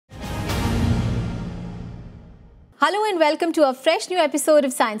Hello and welcome to a fresh new episode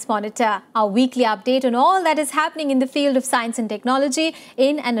of Science Monitor, our weekly update on all that is happening in the field of science and technology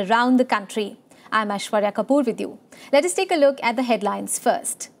in and around the country. I'm Aishwarya Kapoor with you. Let us take a look at the headlines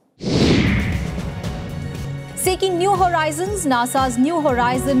first. Seeking new horizons, NASA's New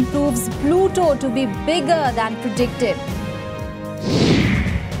Horizon proves Pluto to be bigger than predicted.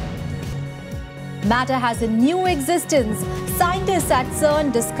 Matter has a new existence. Scientists at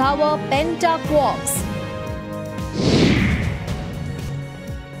CERN discover pentaquarks.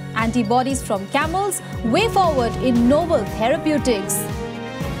 Antibodies from camels way forward in novel therapeutics.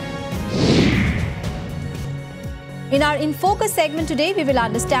 In our In Focus segment today, we will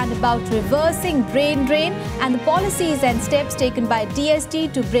understand about reversing brain drain and the policies and steps taken by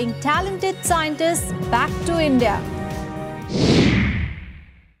DST to bring talented scientists back to India.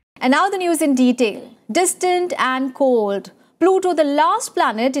 And now the news in detail. Distant and cold. Pluto, the last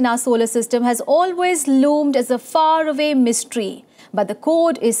planet in our solar system, has always loomed as a faraway mystery. But the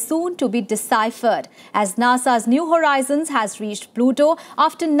code is soon to be deciphered as NASA's New Horizons has reached Pluto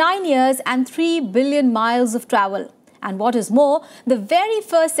after 9 years and 3 billion miles of travel. And what is more, the very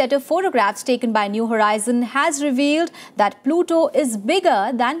first set of photographs taken by New Horizon has revealed that Pluto is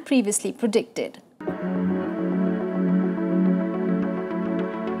bigger than previously predicted.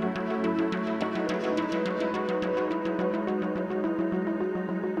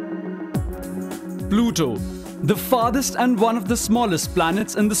 Pluto, the farthest and one of the smallest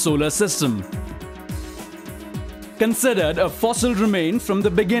planets in the solar system. Considered a fossil remain from the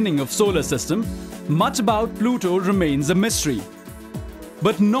beginning of solar system, much about Pluto remains a mystery.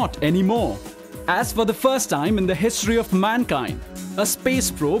 But not anymore, as for the first time in the history of mankind, a space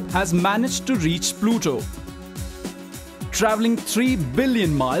probe has managed to reach Pluto. Traveling 3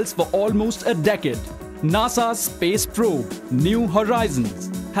 billion miles for almost a decade, NASA's space probe, New Horizons,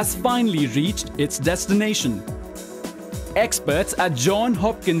 has finally reached its destination. Experts at Johns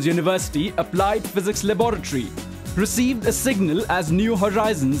Hopkins University Applied Physics Laboratory received a signal as New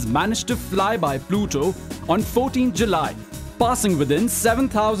Horizons managed to fly by Pluto on 14 July, passing within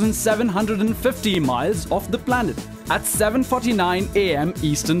 7,750 miles of the planet at 7:49 AM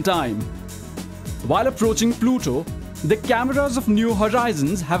Eastern Time. While approaching Pluto, the cameras of New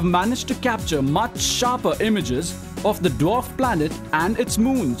Horizons have managed to capture much sharper images of the dwarf planet and its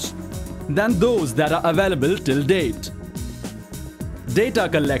moons than those that are available till date. Data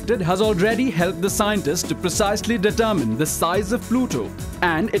collected has already helped the scientists to precisely determine the size of Pluto,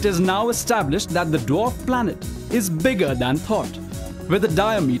 and it is now established that the dwarf planet is bigger than thought, with a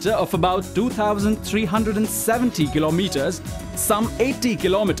diameter of about 2,370 kilometers, some 80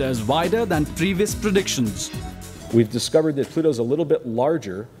 kilometers wider than previous predictions. We've discovered that Pluto's a little bit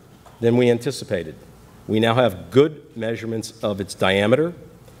larger than we anticipated. We now have good measurements of its diameter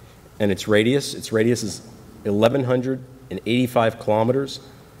and its radius. Its radius is 1,185 kilometers,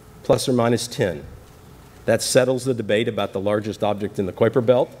 plus or minus 10. That settles the debate about the largest object in the Kuiper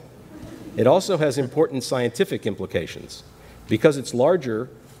Belt. It also has important scientific implications. Because it's larger,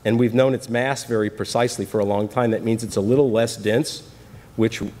 and we've known its mass very precisely for a long time, that means it's a little less dense,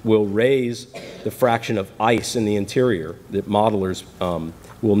 which will raise the fraction of ice in the interior that modelers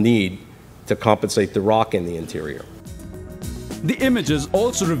will need to compensate the rock in the interior. The images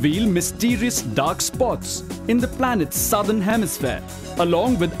also reveal mysterious dark spots in the planet's southern hemisphere,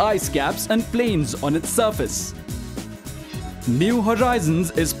 along with ice caps and plains on its surface. New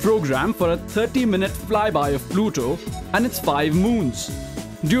Horizons is programmed for a 30-minute flyby of Pluto and its 5 moons,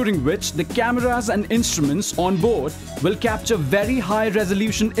 during which the cameras and instruments on board will capture very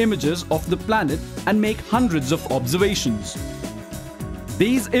high-resolution images of the planet and make hundreds of observations.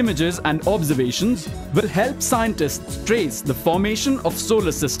 These images and observations will help scientists trace the formation of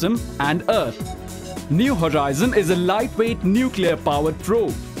solar system and Earth. New Horizon is a lightweight nuclear-powered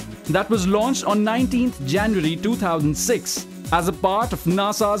probe that was launched on 19th January 2006 as a part of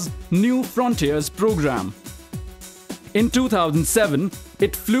NASA's New Frontiers program. In 2007,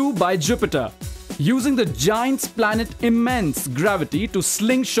 it flew by Jupiter, using the giant planet's immense gravity to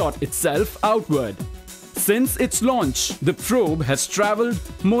slingshot itself outward. Since its launch, the probe has traveled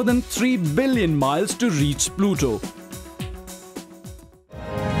more than 3 billion miles to reach Pluto.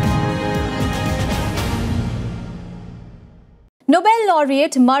 Nobel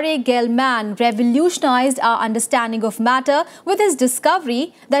laureate Murray Gell-Mann revolutionized our understanding of matter with his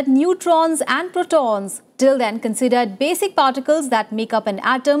discovery that neutrons and protons, till then considered basic particles that make up an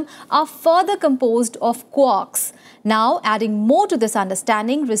atom, are further composed of quarks. Now, adding more to this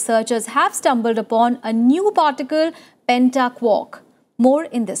understanding, researchers have stumbled upon a new particle, pentaquark. More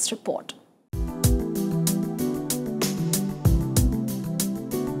in this report.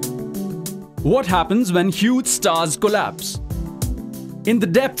 What happens when huge stars collapse? In the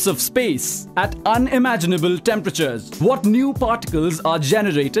depths of space, at unimaginable temperatures, what new particles are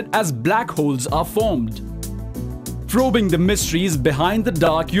generated as black holes are formed? Probing the mysteries behind the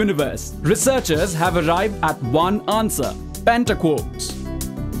dark universe, researchers have arrived at one answer: pentaquarks.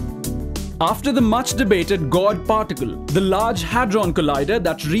 After the much debated God particle, the Large Hadron Collider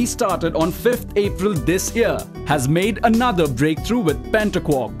that restarted on 5th April this year has made another breakthrough with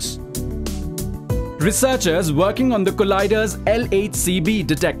pentaquarks. Researchers working on the collider's LHCb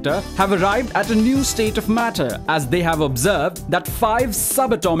detector have arrived at a new state of matter as they have observed that 5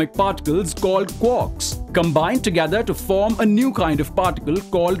 subatomic particles called quarks combine together to form a new kind of particle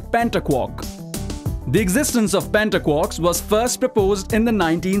called pentaquark. The existence of pentaquarks was first proposed in the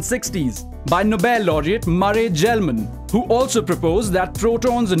 1960s by Nobel laureate Murray Gell-Mann, who also proposed that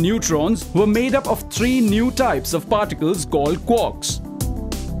protons and neutrons were made up of 3 new types of particles called quarks.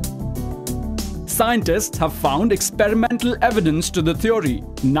 Scientists have found experimental evidence to the theory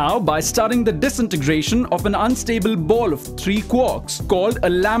now by studying the disintegration of an unstable ball of 3 quarks called a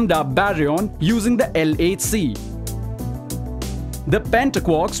lambda baryon using the LHC. The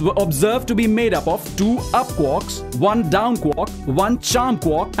pentaquarks were observed to be made up of 2 up quarks, 1 down quark, 1 charm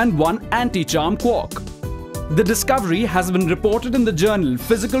quark and 1 anti-charm quark. The discovery has been reported in the journal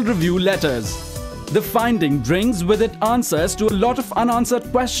Physical Review Letters. The finding brings with it answers to a lot of unanswered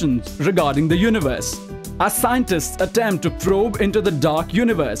questions regarding the universe. As scientists attempt to probe into the dark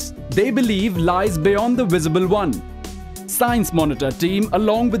universe they believe lies beyond the visible one. Science Monitor team,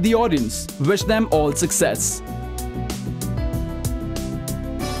 along with the audience, wish them all success.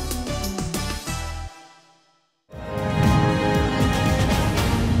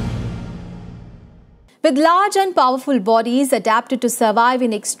 With large and powerful bodies adapted to survive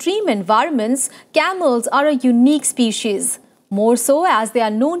in extreme environments, camels are a unique species. More so as they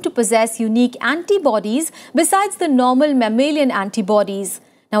are known to possess unique antibodies besides the normal mammalian antibodies.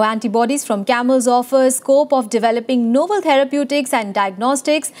 Now, antibodies from camels offer scope of developing novel therapeutics and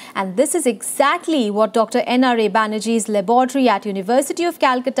diagnostics, and this is exactly what Dr. N.R.A. Banerjee's laboratory at University of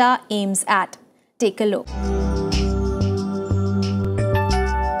Calcutta aims at. Take a look.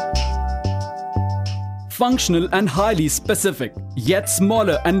 Functional and highly specific, yet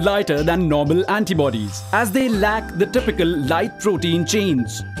smaller and lighter than normal antibodies, as they lack the typical light protein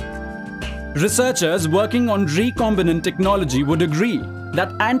chains. Researchers working on recombinant technology would agree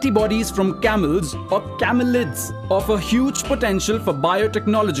that antibodies from camels or camelids offer huge potential for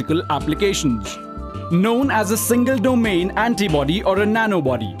biotechnological applications. Known as a single-domain antibody or a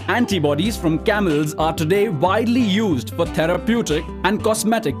nanobody, antibodies from camels are today widely used for therapeutic and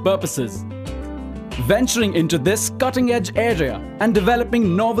cosmetic purposes. Venturing into this cutting-edge area and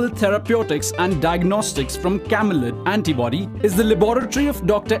developing novel therapeutics and diagnostics from camelid antibody is the laboratory of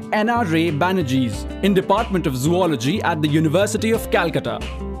Dr. N.R.A. Banerjee's in Department of Zoology at the University of Calcutta.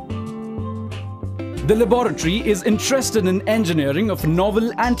 The laboratory is interested in engineering of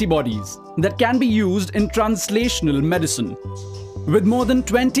novel antibodies that can be used in translational medicine. With more than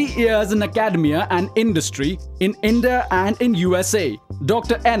 20 years in academia and industry in India and in USA,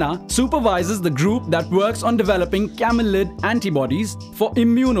 Dr. Enna supervises the group that works on developing camelid antibodies for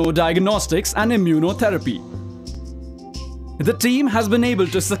immunodiagnostics and immunotherapy. The team has been able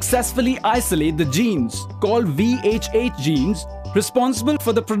to successfully isolate the genes called VHH genes responsible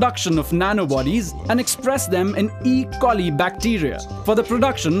for the production of nanobodies and express them in E. coli bacteria for the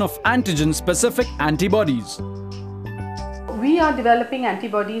production of antigen-specific antibodies. We are developing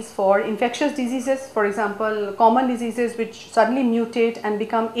antibodies for infectious diseases, for example, common diseases which suddenly mutate and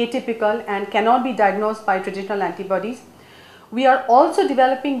become atypical and cannot be diagnosed by traditional antibodies. We are also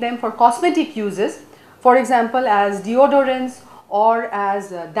developing them for cosmetic uses, for example, as deodorants or as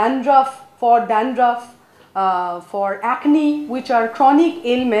dandruff, for acne, which are chronic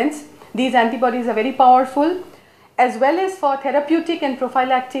ailments. These antibodies are very powerful, as well as for therapeutic and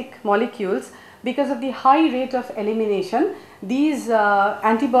prophylactic molecules. Because of the high rate of elimination, these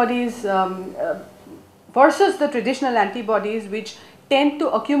antibodies versus the traditional antibodies, which tend to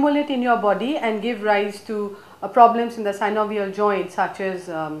accumulate in your body and give rise to problems in the synovial joint, such as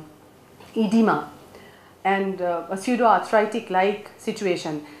edema and a pseudoarthritic like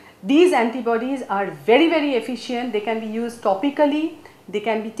situation. These antibodies are very, very efficient. They can be used topically, they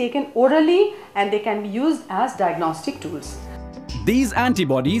can be taken orally, and they can be used as diagnostic tools. These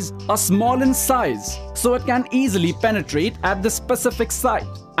antibodies are small in size, so it can easily penetrate at the specific site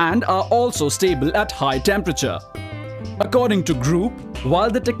and are also stable at high temperature. According to group,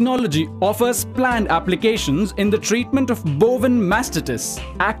 while the technology offers planned applications in the treatment of bovine mastitis,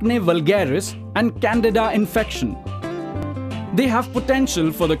 acne vulgaris and candida infection, They have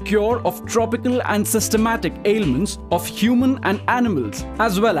potential for the cure of tropical and systematic ailments of human and animals,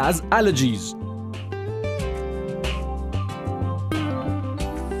 as well as allergies.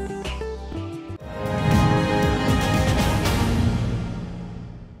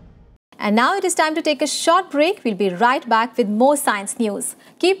 And now it is time to take a short break. We'll be right back with more science news.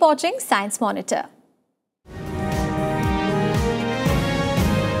 Keep watching Science Monitor.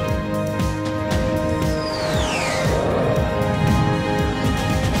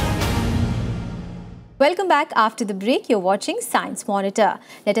 Welcome back. After the break, you're watching Science Monitor.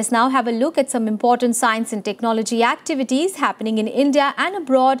 Let us now have a look at some important science and technology activities happening in India and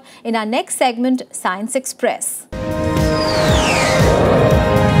abroad in our next segment, Science Express.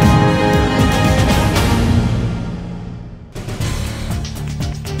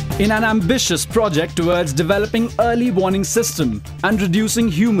 In an ambitious project towards developing early warning system and reducing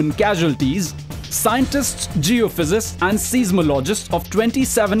human casualties, scientists, geophysicists and seismologists of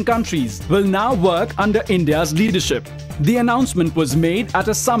 27 countries will now work under India's leadership. The announcement was made at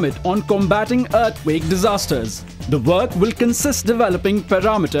a summit on combating earthquake disasters. The work will consist developing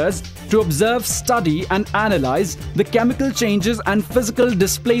parameters to observe, study and analyze the chemical changes and physical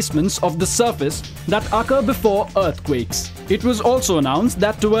displacements of the surface that occur before earthquakes. It was also announced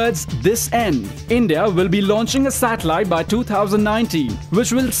that towards this end, India will be launching a satellite by 2019,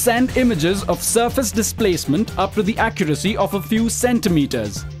 which will send images of surface displacement up to the accuracy of a few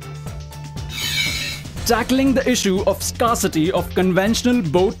centimeters. Tackling the issue of scarcity of conventional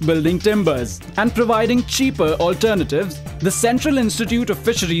boat-building timbers and providing cheaper alternatives, the Central Institute of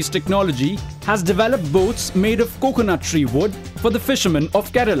Fisheries Technology has developed boats made of coconut tree wood for the fishermen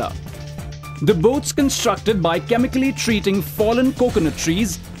of Kerala. The boats constructed by chemically treating fallen coconut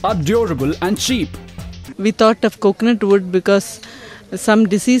trees are durable and cheap. We thought of coconut wood because some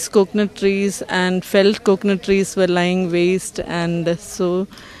diseased coconut trees and felled coconut trees were lying waste, and so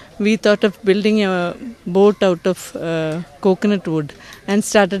we thought of building a boat out of coconut wood and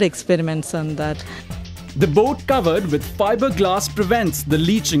started experiments on that. The boat covered with fiberglass prevents the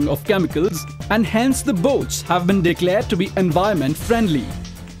leaching of chemicals, and hence the boats have been declared to be environment friendly.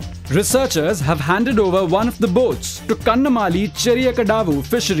 Researchers have handed over one of the boats to Kannamali Cheriyakadavu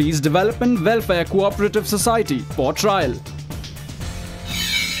Fisheries Development Welfare Cooperative Society for trial.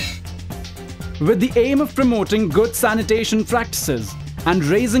 With the aim of promoting good sanitation practices and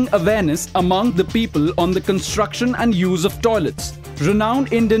raising awareness among the people on the construction and use of toilets,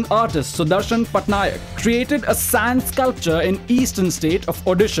 renowned Indian artist Sudarshan Patnaik created a sand sculpture in eastern state of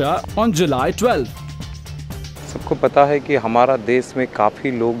Odisha on July 12. सबको पता है कि हमारा देश में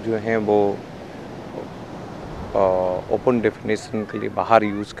काफ़ी लोग जो हैं वो ओपन डेफिनेशन के लिए बाहर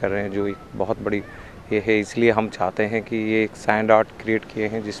यूज़ कर रहे हैं, जो एक बहुत बड़ी ये है। इसलिए हम चाहते हैं कि ये एक सैंड आर्ट क्रिएट किए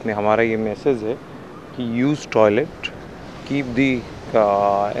हैं जिसमें हमारा ये मैसेज है कि यूज़ टॉयलेट, कीप दी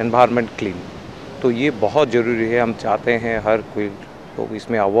एनवायरनमेंट क्लीन। तो ये बहुत ज़रूरी है। हम चाहते हैं हर कोई लोग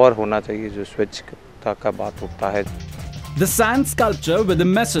इसमें अवेयर होना चाहिए जो स्वच्छता का बात होता है। The sand sculpture with the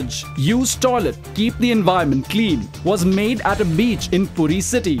message "Use toilet, keep the environment clean" was made at a beach in Puri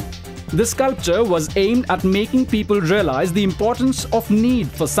city. The sculpture was aimed at making people realize the importance of need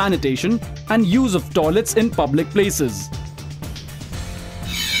for sanitation and use of toilets in public places.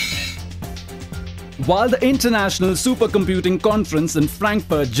 While the International Supercomputing Conference in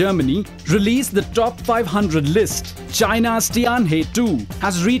Frankfurt, Germany released the top 500 list, China's Tianhe 2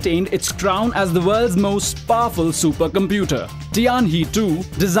 has retained its crown as the world's most powerful supercomputer. Tianhe 2,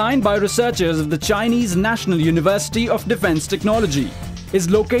 designed by researchers of the Chinese National University of Defense Technology, is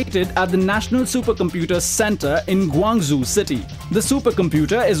located at the National Supercomputer Center in Guangzhou City. The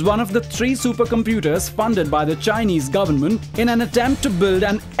supercomputer is one of the 3 supercomputers funded by the Chinese government in an attempt to build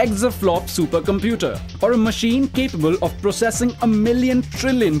an exaflop supercomputer, or a machine capable of processing 1,000,000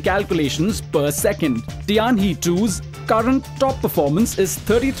 trillion calculations per second. Tianhe 2's current top performance is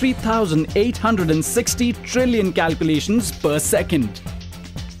 33,860 trillion calculations per second.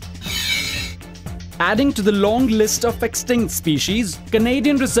 Adding to the long list of extinct species,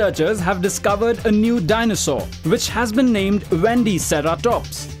 Canadian researchers have discovered a new dinosaur, which has been named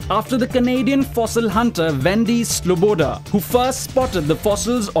Vendiceratops, after the Canadian fossil hunter Wendy Sloboda, who first spotted the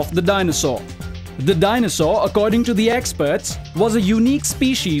fossils of the dinosaur. The dinosaur, according to the experts, was a unique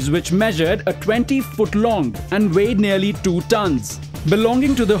species which measured a 20-foot long and weighed nearly 2 tons.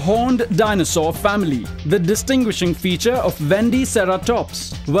 Belonging to the horned dinosaur family, the distinguishing feature of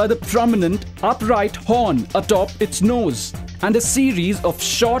Vendiceratops were the prominent upright horn atop its nose and a series of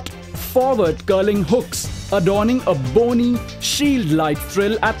short, forward curling hooks adorning a bony, shield-like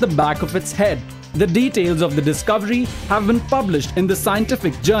frill at the back of its head. The details of the discovery have been published in the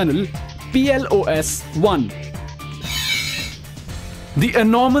scientific journal PLOS 1. The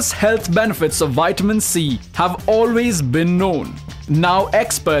enormous health benefits of vitamin C have always been known. Now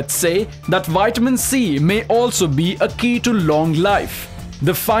experts say that vitamin C may also be a key to long life.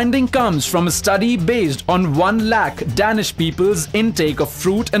 The finding comes from a study based on 1 lakh Danish people's intake of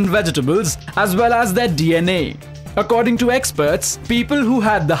fruit and vegetables as well as their DNA. According to experts, people who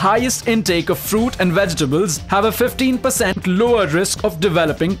had the highest intake of fruit and vegetables have a 15% lower risk of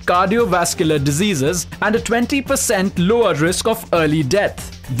developing cardiovascular diseases and a 20% lower risk of early death.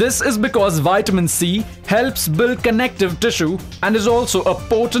 This is because vitamin C helps build connective tissue and is also a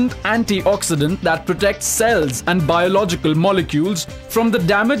potent antioxidant that protects cells and biological molecules from the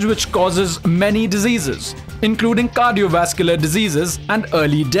damage which causes many diseases, including cardiovascular diseases and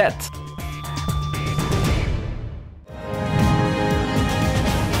early death.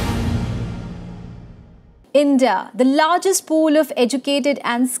 India, the largest pool of educated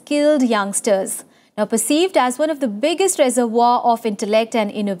and skilled youngsters. Now perceived as one of the biggest reservoirs of intellect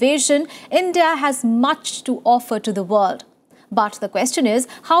and innovation, India has much to offer to the world. But the question is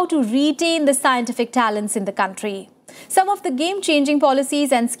how to retain the scientific talents in the country. Some of the game-changing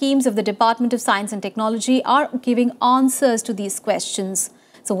policies and schemes of the Department of Science and Technology are giving answers to these questions.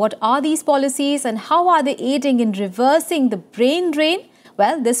 So what are these policies and how are they aiding in reversing the brain drain?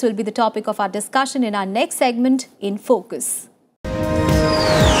 Well, this will be the topic of our discussion in our next segment, In Focus.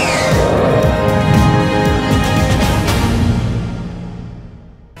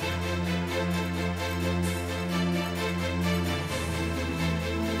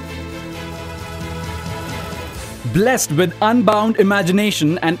 Blessed with unbound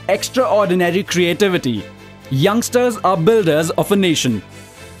imagination and extraordinary creativity, youngsters are builders of a nation.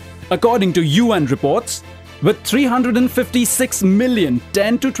 According to UN reports, with 356 million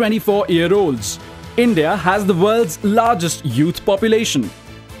 10 to 24-year-olds, India has the world's largest youth population.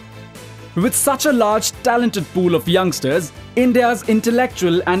 With such a large talented pool of youngsters, India's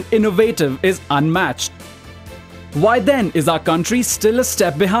intellectual and innovative is unmatched. Why then is our country still a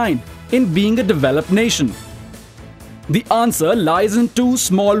step behind in being a developed nation? The answer lies in 2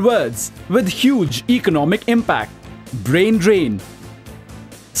 small words with huge economic impact: brain drain.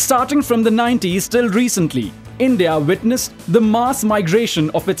 Starting from the 90s till recently, India witnessed the mass migration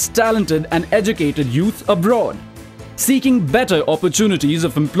of its talented and educated youth abroad, seeking better opportunities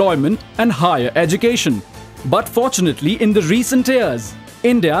of employment and higher education. But fortunately, in the recent years,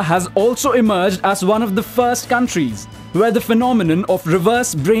 India has also emerged as one of the first countries where the phenomenon of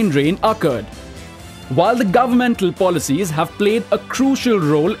reverse brain drain occurred. While the governmental policies have played a crucial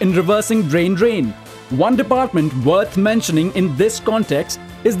role in reversing brain drain, one department worth mentioning in this context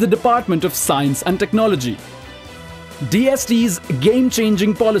is the Department of Science and Technology. DST's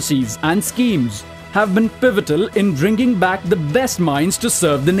game-changing policies and schemes have been pivotal in bringing back the best minds to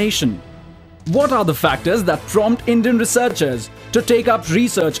serve the nation. What are the factors that prompt Indian researchers to take up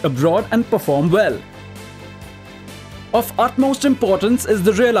research abroad and perform well? Of utmost importance is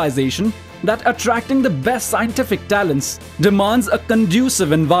the realization that attracting the best scientific talents demands a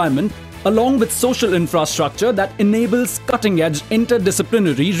conducive environment along with social infrastructure that enables cutting-edge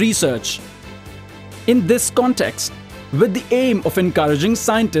interdisciplinary research. In this context, with the aim of encouraging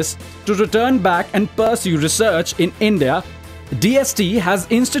scientists to return back and pursue research in India, DST has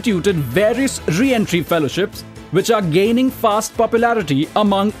instituted various re-entry fellowships which are gaining fast popularity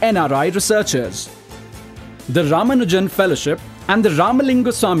among NRI researchers. The Ramanujan Fellowship and the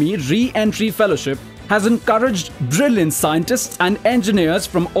Ramalingoswamy Re-Entry Fellowship has encouraged brilliant scientists and engineers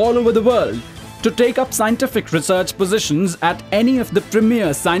from all over the world to take up scientific research positions at any of the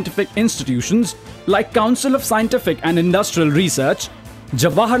premier scientific institutions like Council of Scientific and Industrial Research,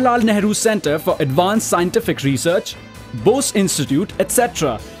 Jawaharlal Nehru Center for Advanced Scientific Research, Bose Institute,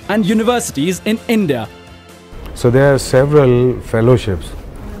 etc., and universities in India. So there are several fellowships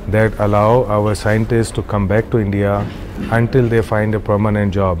that allow our scientists to come back to India until they find a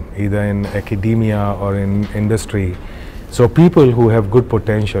permanent job, either in academia or in industry. So people who have good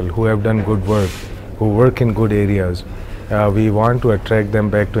potential, who have done good work, who work in good areas, we want to attract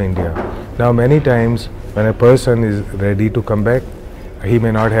them back to India. Now many times when a person is ready to come back, he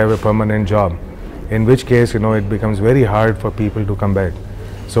may not have a permanent job, in which case it becomes very hard for people to come back.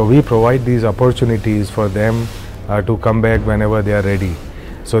 So we provide these opportunities for them to come back whenever they are ready.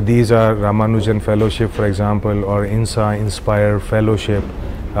 So these are Ramanujan Fellowship, for example, or INSA Inspire Fellowship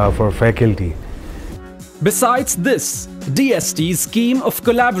for faculty. Besides this, DST's scheme of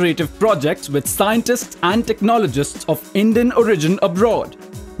collaborative projects with scientists and technologists of Indian origin abroad,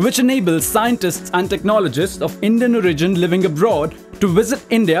 which enables scientists and technologists of Indian origin living abroad to visit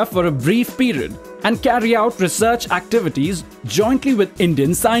India for a brief period and carry out research activities jointly with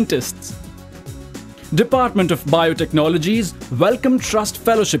Indian scientists. Department of Biotechnology's Wellcome Trust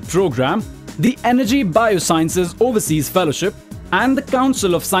Fellowship Program, the Energy Biosciences Overseas Fellowship, and the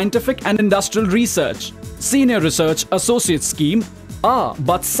Council of Scientific and Industrial Research Senior Research Associate Scheme are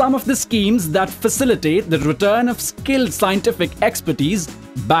but some of the schemes that facilitate the return of skilled scientific expertise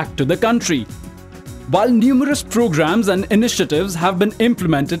back to the country. While numerous programs and initiatives have been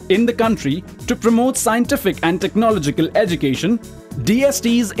implemented in the country to promote scientific and technological education,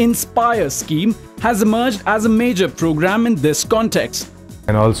 DST's Inspire scheme has emerged as a major program in this context.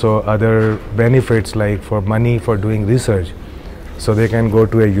 And also other benefits like for money for doing research. So they can go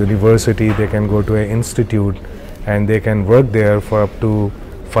to a university, they can go to an institute, and they can work there for up to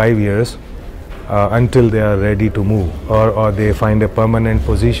 5 years until they are ready to move, or they find a permanent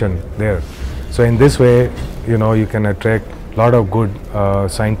position there. So in this way, you can attract a lot of good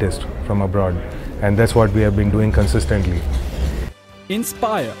scientists from abroad, and that's what we have been doing consistently.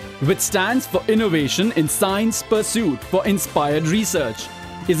 Inspire, which stands for Innovation in Science Pursuit for Inspired Research,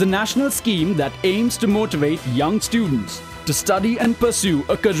 is a national scheme that aims to motivate young students to study and pursue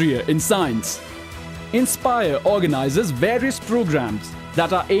a career in science. Inspire organizes various programs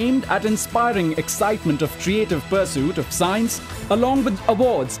that are aimed at inspiring excitement of creative pursuit of science, along with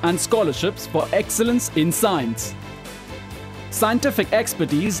awards and scholarships for excellence in science. Scientific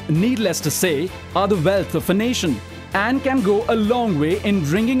expertise, needless to say, are the wealth of a nation and can go a long way in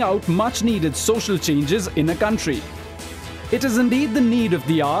bringing out much needed social changes in a country. It is indeed the need of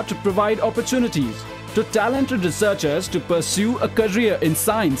the hour to provide opportunities to talented researchers to pursue a career in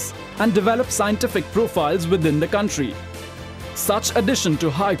science and develop scientific profiles within the country. Such addition to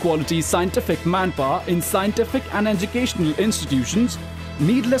high-quality scientific manpower in scientific and educational institutions,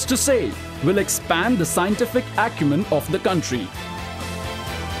 needless to say, will expand the scientific acumen of the country.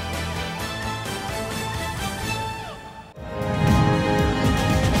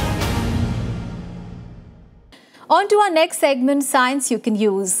 On to our next segment, Science You Can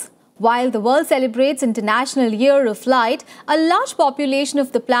Use. While the world celebrates International Year of Light, a large population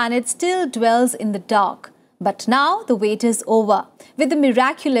of the planet still dwells in the dark. But now the wait is over with the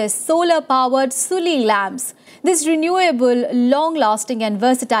miraculous solar-powered Suli lamps. These renewable, long-lasting and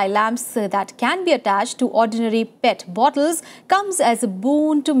versatile lamps that can be attached to ordinary PET bottles comes as a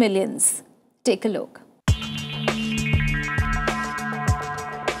boon to millions. Take a look.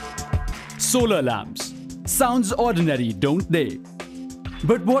 Solar lamps. Sounds ordinary, don't they?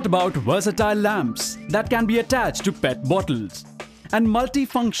 But what about versatile lamps that can be attached to PET bottles and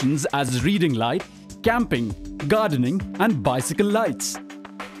multi-functions as reading light, camping, gardening and bicycle lights?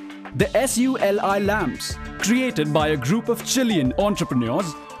 The SULI lamps, created by a group of Chilean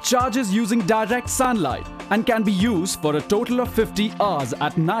entrepreneurs, charges using direct sunlight and can be used for a total of 50 hours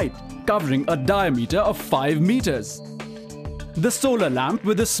at night, covering a diameter of 5 meters. The solar lamp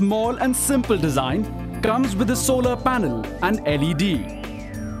with a small and simple design comes with a solar panel and LED.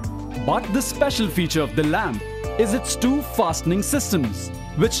 But the special feature of the lamp is its 2 fastening systems,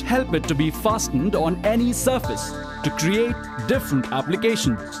 which help it to be fastened on any surface to create different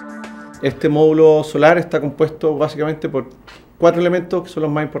applications. Este módulo solar está compuesto básicamente por 4 elementos que son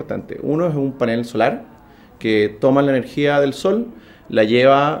los más importantes. Uno es un panel solar que toma la energía del sol, la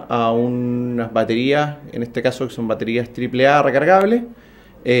lleva a unas baterías, en este caso que son baterías AAA recargables,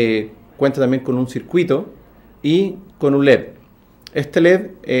 cuenta también con un circuito y con un LED. Este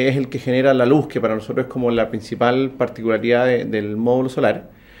LED es el que genera la luz, que para nosotros es como la principal particularidad del módulo solar.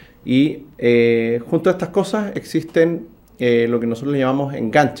 Y junto a estas cosas existen lo que nosotros le llamamos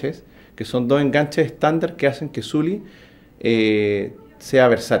enganches, que son 2 enganches estándar que hacen que Suli sea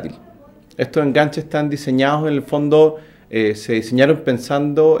versátil. Estos enganches están diseñados, en el fondo, se diseñaron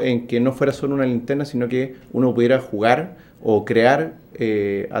pensando en que no fuera solo una linterna, sino que uno pudiera jugar o crear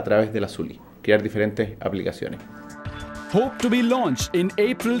a través de la Suli, crear diferentes aplicaciones. Hope to be launched in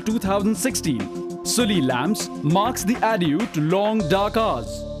April 2016, Suli lamps marks the adieu to long dark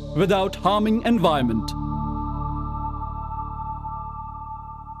hours without harming environment.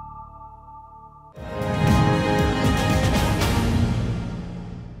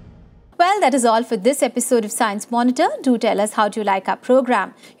 Well, that is all for this episode of Science Monitor. Do tell us how do you like our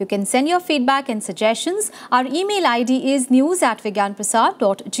program. You can send your feedback and suggestions. Our email ID is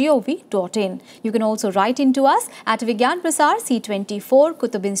news@vigyanprasar.gov.in. You can also write into us at Vigyan Prasar, C24,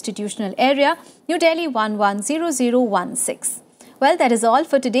 Qutub Institutional Area, New Delhi 110016. Well, that is all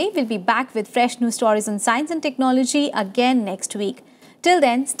for today. We'll be back with fresh news stories on science and technology again next week. Till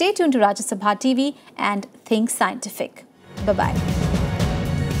then, stay tuned to Rajya Sabha TV and think scientific. Bye-bye.